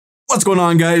What's going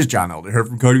on, guys? John Elder here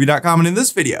from Codemy.com, and in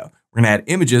this video, we're gonna add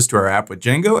images to our app with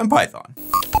Django and Python.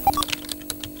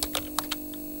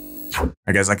 All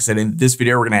right, guys, like I said, in this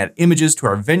video, we're gonna add images to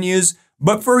our venues.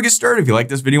 But before we get started, if you like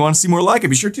this video and want to see more like it,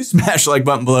 be sure to smash the like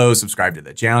button below, subscribe to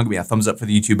the channel, give me a thumbs up for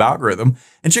the YouTube algorithm,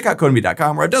 and check out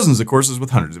Codemy.com, where I have dozens of courses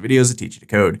with hundreds of videos that teach you to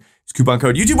code. Use coupon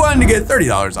code YouTube1 to get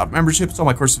 $30 off memberships. All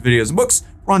my courses, videos, and books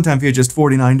for one-time fee of just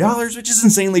 $49, which is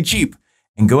insanely cheap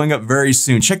and going up very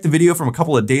soon. Check the video from a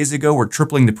couple of days ago. We're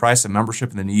tripling the price of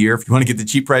membership in the new year. If you want to get the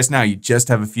cheap price now, you just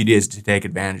have a few days to take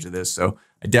advantage of this. So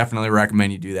I definitely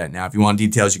recommend you do that now. If you want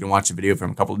details, you can watch the video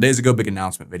from a couple of days ago, big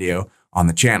announcement video on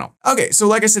the channel. Okay, so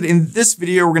like I said, in this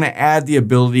video, we're gonna add the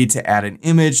ability to add an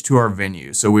image to our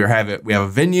venue. So we have a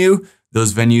venue.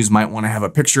 Those venues might wanna have a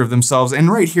picture of themselves.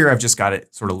 And right here, I've just got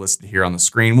it sort of listed here on the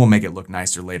screen. We'll make it look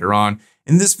nicer later on.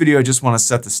 In this video, I just wanna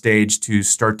set the stage to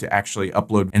start to actually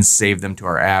upload and save them to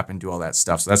our app and do all that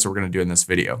stuff. So that's what we're gonna do in this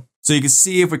video. So you can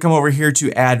see if we come over here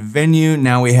to add venue,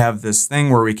 now we have this thing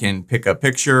where we can pick a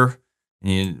picture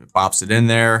and it pops it in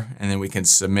there, and then we can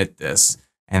submit this.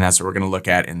 And that's what we're gonna look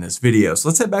at in this video. So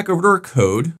let's head back over to our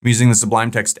code. I'm using the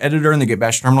Sublime Text Editor and the Git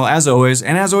Bash terminal as always.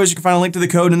 And as always, you can find a link to the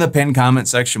code in the pinned comment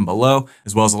section below,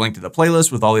 as well as a link to the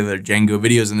playlist with all the other Django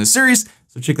videos in this series.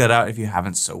 So check that out if you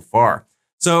haven't so far.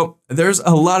 So there's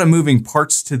a lot of moving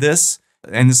parts to this,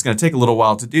 and this is gonna take a little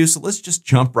while to do. So let's just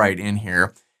jump right in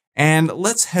here. And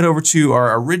let's head over to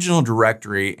our original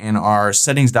directory in our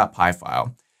Settings.py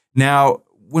file. Now,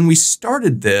 when we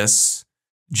started this,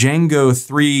 Django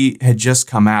 3 had just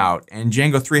come out, and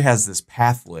Django 3 has this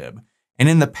path lib. And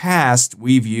in the past,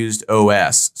 we've used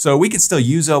OS. So we could still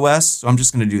use OS, so I'm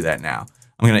just gonna do that now.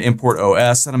 I'm gonna import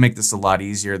OS. That'll make this a lot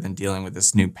easier than dealing with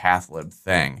this new path lib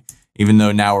thing. Even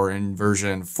though now we're in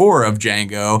version 4 of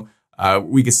Django,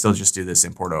 we could still just do this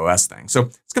import OS thing. So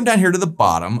let's come down here to the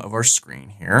bottom of our screen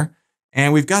here.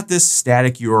 And we've got this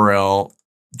static URL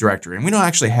directory. And we don't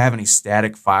actually have any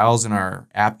static files in our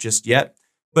app just yet,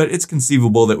 but it's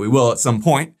conceivable that we will at some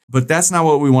point. But that's not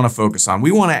what we want to focus on.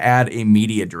 We want to add a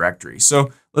media directory.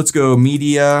 So let's go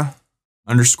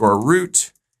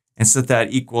media_root and set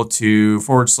that equal to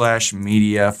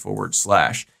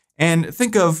 /media/. And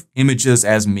think of images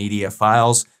as media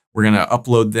files. We're going to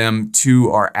upload them to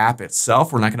our app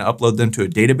itself. We're not going to upload them to a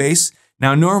database.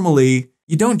 Now, normally,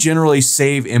 you don't generally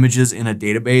save images in a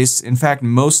database. In fact,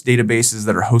 most databases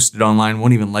that are hosted online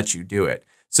won't even let you do it.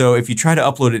 So if you try to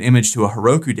upload an image to a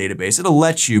Heroku database, it'll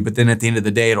let you, but then at the end of the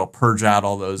day, it'll purge out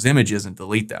all those images and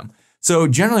delete them. So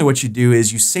generally what you do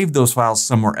is you save those files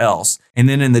somewhere else. And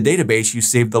then in the database, you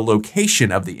save the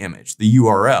location of the image, the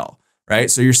URL, right?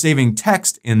 So you're saving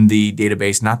text in the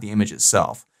database, not the image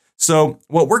itself. So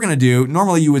what we're gonna do,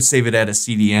 normally you would save it at a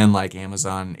CDN like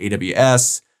Amazon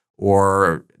AWS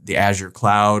or the Azure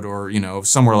cloud or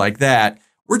somewhere like that.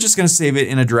 We're just gonna save it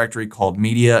in a directory called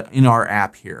media in our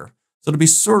app here. So it'll be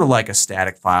sort of like a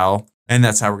static file, and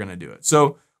that's how we're gonna do it.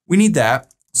 So we need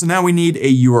that. So now we need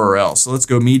a URL. So let's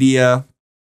go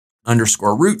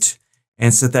media_root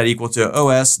and set that equal to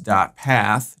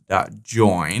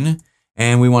os.path.join.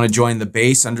 And we wanna join the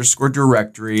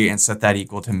base_directory and set that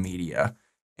equal to media.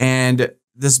 And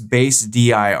this base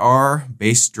dir,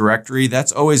 base directory,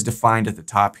 that's always defined at the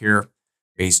top here,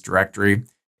 base directory.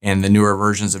 In the newer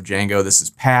versions of Django, this is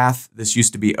path. This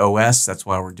used to be OS. That's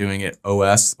why we're doing it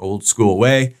OS, old school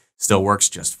way. Still works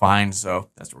just fine. So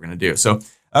that's what we're gonna do. So,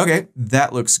 okay,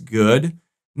 that looks good.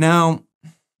 Now,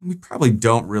 we probably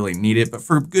don't really need it, but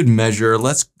for good measure,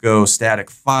 let's go static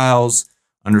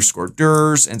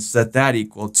files_dirs and set that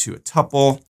equal to a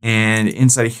tuple. And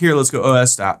inside of here, let's go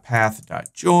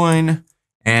os.path.join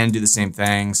and do the same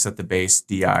thing, set the base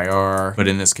dir, but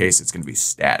in this case, it's gonna be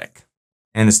static.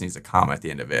 And this needs a comma at the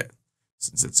end of it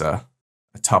since it's a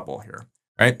tuple here,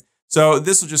 right? So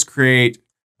this will just create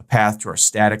a path to our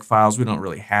static files. We don't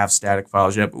really have static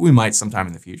files yet, but we might sometime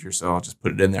in the future. So I'll just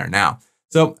put it in there now.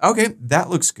 So, okay, that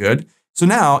looks good. So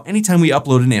now anytime we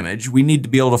upload an image, we need to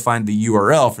be able to find the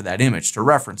URL for that image to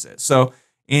reference it. So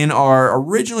in our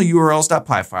original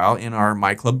Urls.py file in our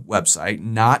MyClub website,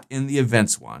 not in the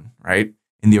events one, right?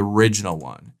 In the original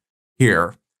one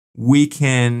here, we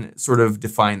can sort of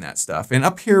define that stuff. And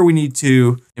up here, we need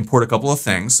to import a couple of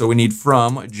things. So we need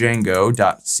from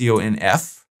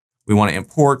Django.conf. We want to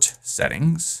import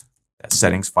settings, that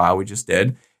settings file we just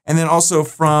did. And then also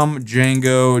from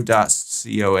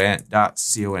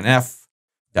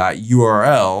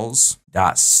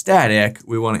Django.conf.urls.static,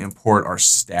 we want to import our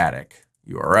static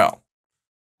URL.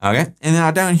 Okay, and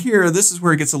now down here, this is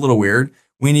where it gets a little weird.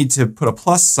 We need to put a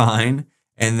plus sign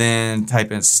and then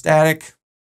type in static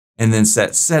and then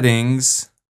set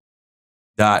settings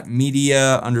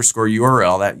media underscore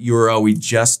URL, that URL we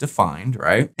just defined,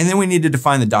 right? And then we need to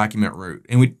define the document root.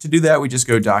 And to do that, we just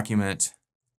go document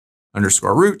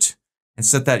underscore root and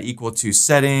set that equal to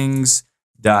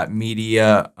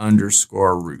settings.media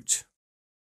underscore root.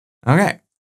 Okay,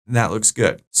 that looks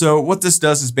good. So what this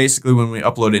does is basically when we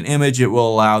upload an image, it will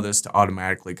allow this to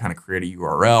automatically kind of create a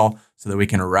URL so that we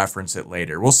can reference it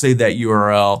later. We'll save that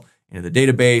URL into the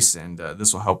database, and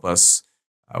this will help us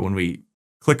when we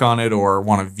click on it or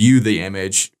want to view the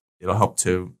image. It'll help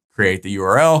to create the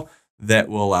URL that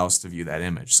will allow us to view that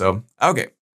image. So, okay,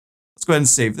 let's go ahead and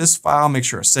save this file. Make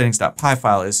sure our settings.py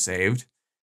file is saved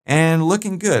and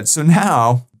looking good. So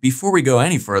now, before we go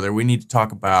any further, we need to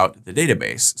talk about the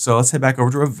database. So let's head back over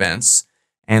to events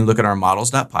and look at our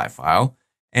models.py file.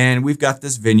 And we've got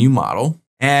this venue model,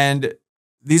 and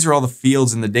these are all the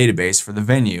fields in the database for the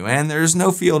venue. And there's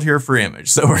no field here for image,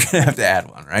 so we're gonna have to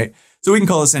add one, right? So we can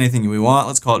call this anything we want.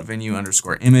 Let's call it venue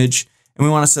underscore image. And we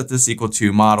want to set this equal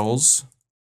to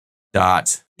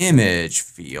models.image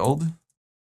field.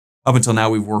 Up until now,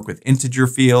 we've worked with integer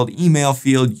field, email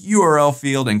field, URL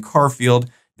field, and car field.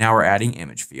 Now we're adding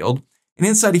image field. And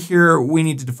inside of here, we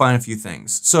need to define a few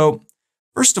things. So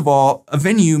first of all, a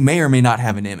venue may or may not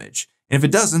have an image. And if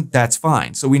it doesn't, that's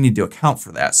fine. So we need to account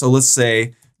for that. So let's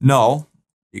say null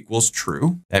equals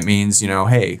true. That means,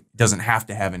 hey, it doesn't have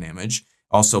to have an image.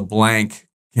 Also, blank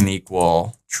can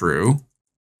equal true,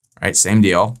 right? Same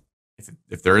deal.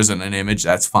 If there isn't an image,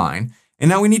 that's fine. And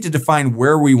now we need to define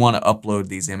where we want to upload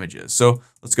these images. So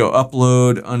let's go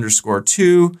upload underscore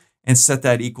to and set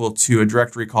that equal to a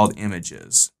directory called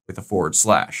images with a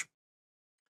 /.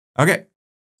 Okay,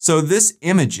 so this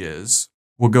images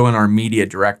will go in our media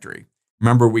directory.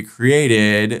 Remember, we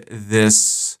created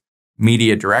this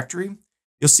media directory.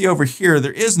 You'll see over here,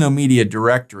 there is no media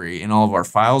directory in all of our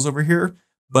files over here,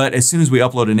 but as soon as we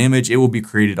upload an image, it will be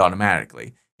created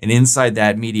automatically. And inside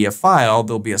that media file,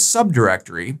 there'll be a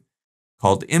subdirectory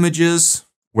called images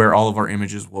where all of our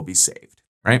images will be saved,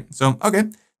 right? So, okay,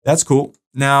 that's cool.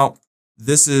 Now,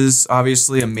 this is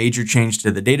obviously a major change to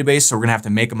the database, so we're gonna have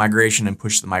to make a migration and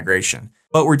push the migration.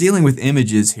 But we're dealing with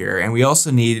images here, and we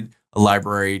also need a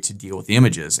library to deal with the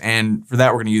images. And for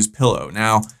that, we're gonna use Pillow.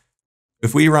 Now,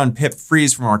 if we run pip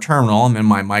freeze from our terminal, I'm in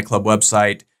my MyClub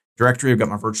website directory, I've got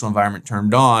my virtual environment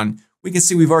turned on, we can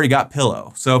see we've already got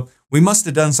Pillow. So we must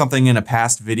have done something in a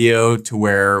past video to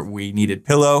where we needed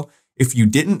Pillow. If you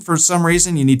didn't for some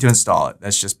reason, you need to install it.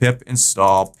 That's just pip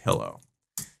install Pillow.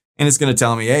 And it's gonna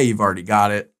tell me, hey, you've already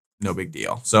got it, no big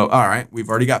deal. So, all right, we've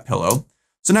already got Pillow.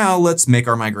 So now let's make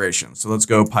our migration. So let's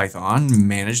go Python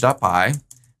manage.py,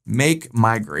 make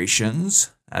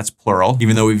migrations. That's plural,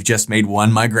 even though we've just made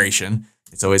one migration.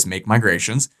 It's always make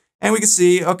migrations. And we can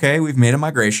see, okay, we've made a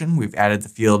migration. We've added the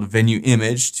field venue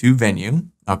image to venue,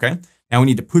 okay? Now we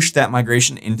need to push that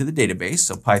migration into the database.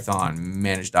 So Python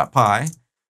manage.py,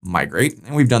 migrate.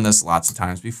 And we've done this lots of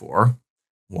times before.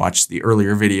 Watch the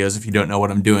earlier videos if you don't know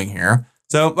what I'm doing here.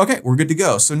 So, okay, we're good to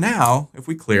go. So now if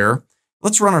we clear,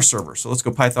 let's run our server. So let's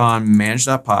go Python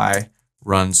manage.py,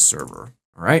 run server,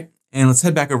 all right? And let's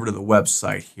head back over to the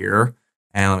website here.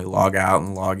 And let me log out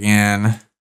and log in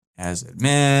as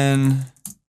admin.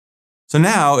 So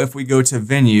now if we go to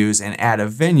venues and add a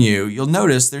venue, you'll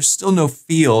notice there's still no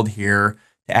field here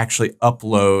to actually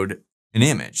upload an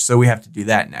image. So we have to do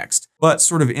that next. But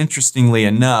sort of interestingly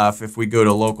enough, if we go to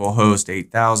localhost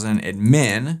 8000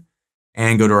 admin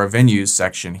and go to our venues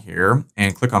section here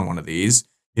and click on one of these,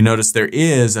 you notice there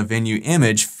is a venue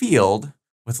image field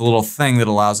with a little thing that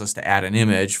allows us to add an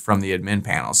image from the admin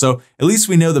panel. So at least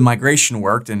we know the migration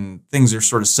worked and things are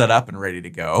sort of set up and ready to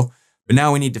go. But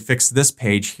now we need to fix this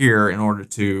page here in order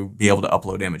to be able to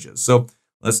upload images. So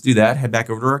let's do that. Head back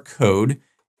over to our code.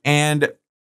 And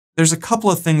there's a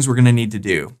couple of things we're going to need to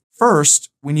do. First,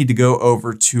 we need to go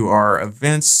over to our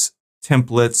events,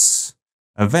 templates,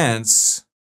 events,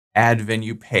 add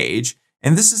venue page.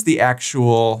 And this is the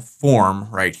actual form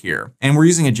right here. And we're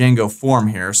using a Django form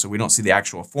here, so we don't see the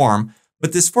actual form.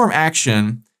 But this form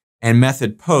action and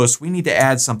method post, we need to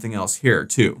add something else here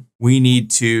too. We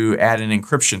need to add an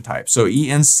encryption type. So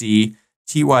enctype,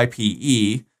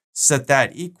 set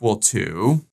that equal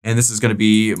to, and this is going to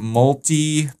be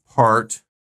multipart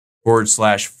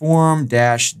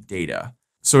 /form-data.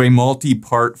 So a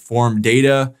multipart form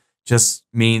data just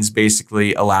means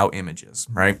basically allow images,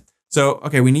 right? So,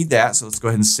 okay, we need that. So let's go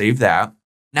ahead and save that.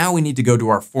 Now we need to go to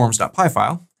our Forms.py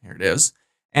file. Here it is.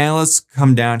 And let's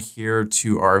come down here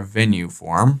to our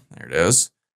VenueForm. There it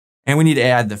is. And we need to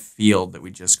add the field that we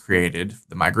just created,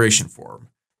 the migration form.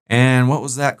 And what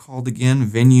was that called again?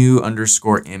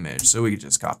 Venue_image. So we could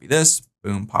just copy this,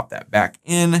 boom, pop that back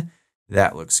in.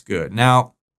 That looks good.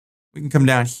 Now, we can come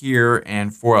down here,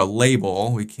 and for a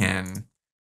label, we can,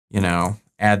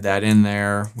 add that in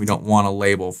there. We don't want a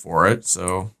label for it.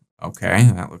 So,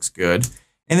 okay, that looks good.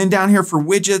 And then down here for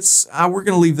widgets, we're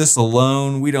going to leave this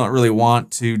alone. We don't really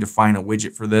want to define a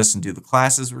widget for this and do the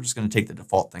classes. We're just going to take the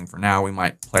default thing for now. We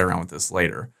might play around with this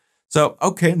later. So,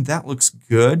 okay, that looks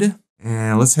good.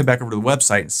 And let's head back over to the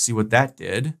website and see what that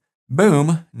did.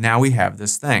 Boom, now we have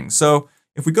this thing. So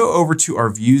if we go over to our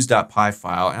Views.py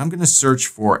file, and I'm going to search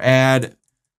for add_venue,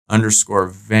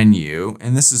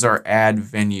 and this is our add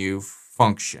venue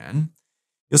function,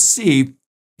 you'll see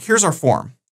here's our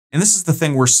form. And this is the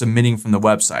thing we're submitting from the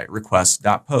website,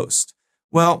 request.Post.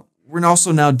 Well, we're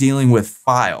also now dealing with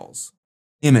files,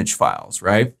 image files,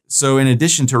 right? So in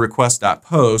addition to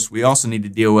request.Post, we also need to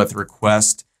deal with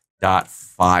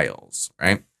request.Files,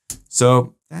 right?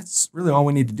 So that's really all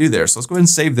we need to do there. So let's go ahead and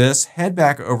save this, head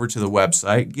back over to the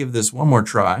website, give this one more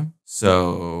try.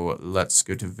 So let's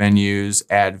go to venues,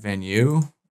 add venue,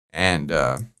 and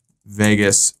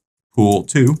Vegas Pool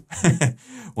 2,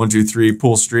 123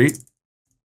 Pool Street,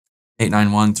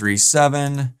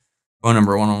 89137, phone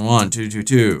number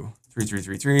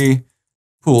 111-222-3333,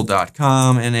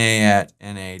 pool.com,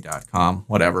 na@na.com,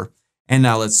 whatever. And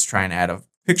now let's try and add a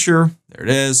picture. There it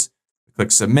is.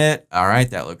 Click submit. All right,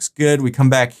 that looks good. We come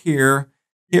back here,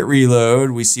 hit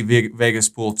reload. We see Vegas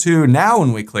Pool 2. Now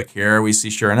when we click here, we see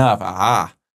sure enough,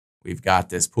 aha, we've got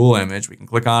this pool image. We can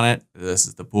click on it. This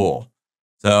is the pool.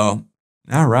 So,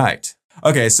 all right.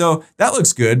 Okay, so that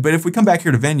looks good. But if we come back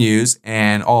here to venues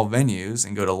and all venues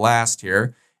and go to last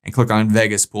here and click on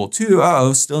Vegas Pool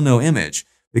 2, still no image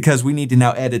because we need to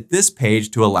now edit this page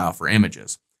to allow for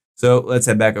images. So let's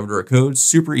head back over to our code.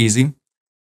 Super easy.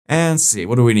 And see,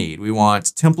 what do we need? We want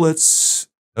templates,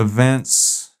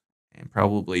 events, and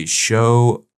probably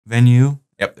show venue.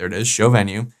 Yep, there it is, show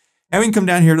venue. And we can come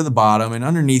down here to the bottom, and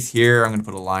underneath here, I'm going to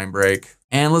put a line break.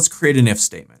 And let's create an if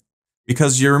statement.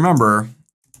 Because you remember,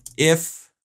 if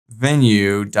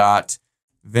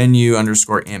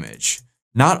venue.venue_image.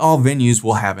 Not all venues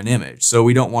will have an image. So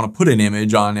we don't want to put an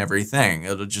image on everything.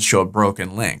 It'll just show a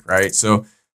broken link, right? So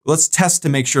let's test to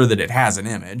make sure that it has an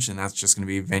image, and that's just going to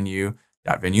be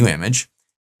venue.venueImage.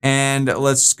 And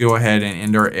let's go ahead and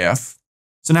end our if.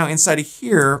 So now inside of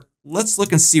here, let's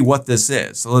look and see what this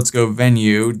is. So let's go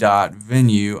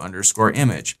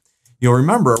venue.venue_image. You'll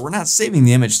remember we're not saving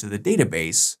the image to the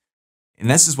database, and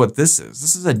this is what this is.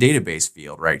 This is a database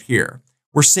field right here.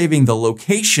 We're saving the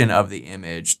location of the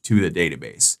image to the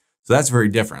database. So that's very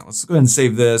different. Let's go ahead and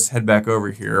save this, head back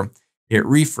over here, hit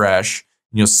refresh,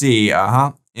 and you'll see,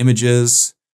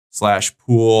 images/pool,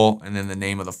 and then the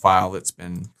name of the file that's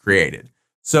been created.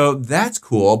 So that's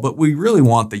cool, but we really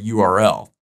want the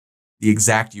URL, the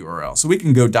exact URL. So we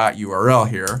can go .url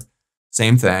here,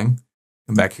 same thing,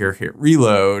 come back here, hit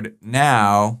reload.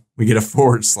 Now we get a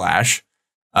 /.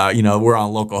 We're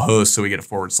on localhost, so we get a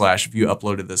 /. If you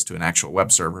uploaded this to an actual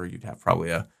web server, you'd have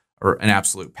probably an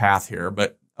absolute path here.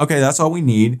 But okay, that's all we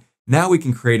need. Now we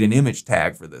can create an image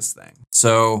tag for this thing.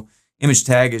 So image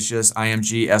tag is just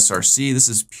img src. This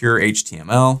is pure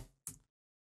HTML.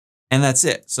 And that's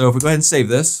it. So if we go ahead and save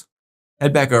this,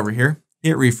 head back over here,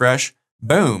 hit refresh,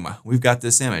 boom, we've got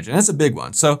this image. And it's a big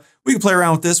one. So we can play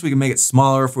around with this. We can make it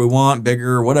smaller if we want,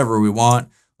 bigger, whatever we want.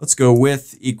 Let's go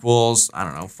width equals,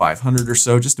 500 or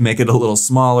so, just to make it a little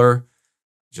smaller,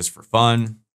 just for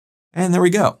fun. And there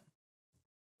we go.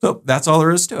 So that's all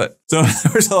there is to it.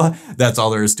 That's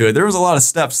all there is to it. There was a lot of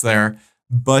steps there,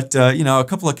 but a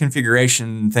couple of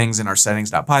configuration things in our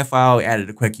settings.py file. We added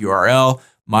a quick URL,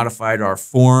 modified our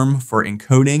form for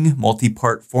encoding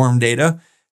multi-part form data,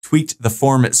 tweaked the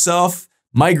form itself,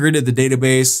 migrated the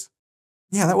database.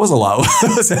 Yeah, that was a lot.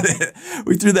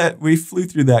 We flew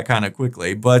through that kind of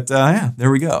quickly, but yeah, there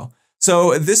we go.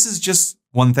 So this is just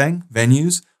one thing,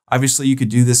 venues. Obviously, you could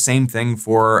do the same thing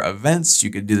for events. You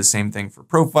could do the same thing for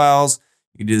profiles.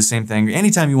 You could do the same thing.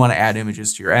 Anytime you want to add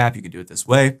images to your app, you could do it this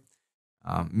way.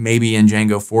 Maybe in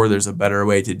Django 4, there's a better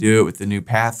way to do it with the new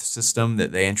path system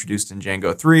that they introduced in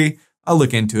Django 3. I'll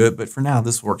look into it, but for now,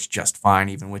 this works just fine,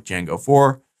 even with Django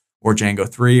 4 or Django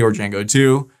 3 or Django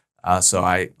 2. So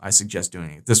I suggest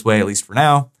doing it this way, at least for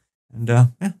now. And yeah,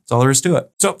 that's all there is to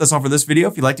it. So that's all for this video.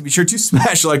 If you'd like to, be sure to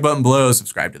smash the like button below,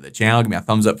 subscribe to the channel, give me a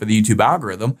thumbs up for the YouTube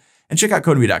algorithm, and check out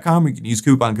Codemy.com where you can use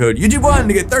coupon code YouTube1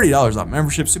 to get $30 off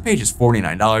memberships. The page is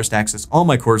 $49 to access all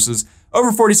my courses,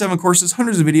 over 47 courses,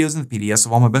 hundreds of videos, and the PDFs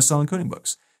of all my best-selling coding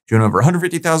books. Join over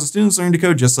 150,000 students learning to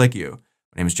code just like you.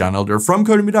 My name is John Elder from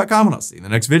Codemy.com, and I'll see you in the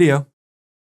next video.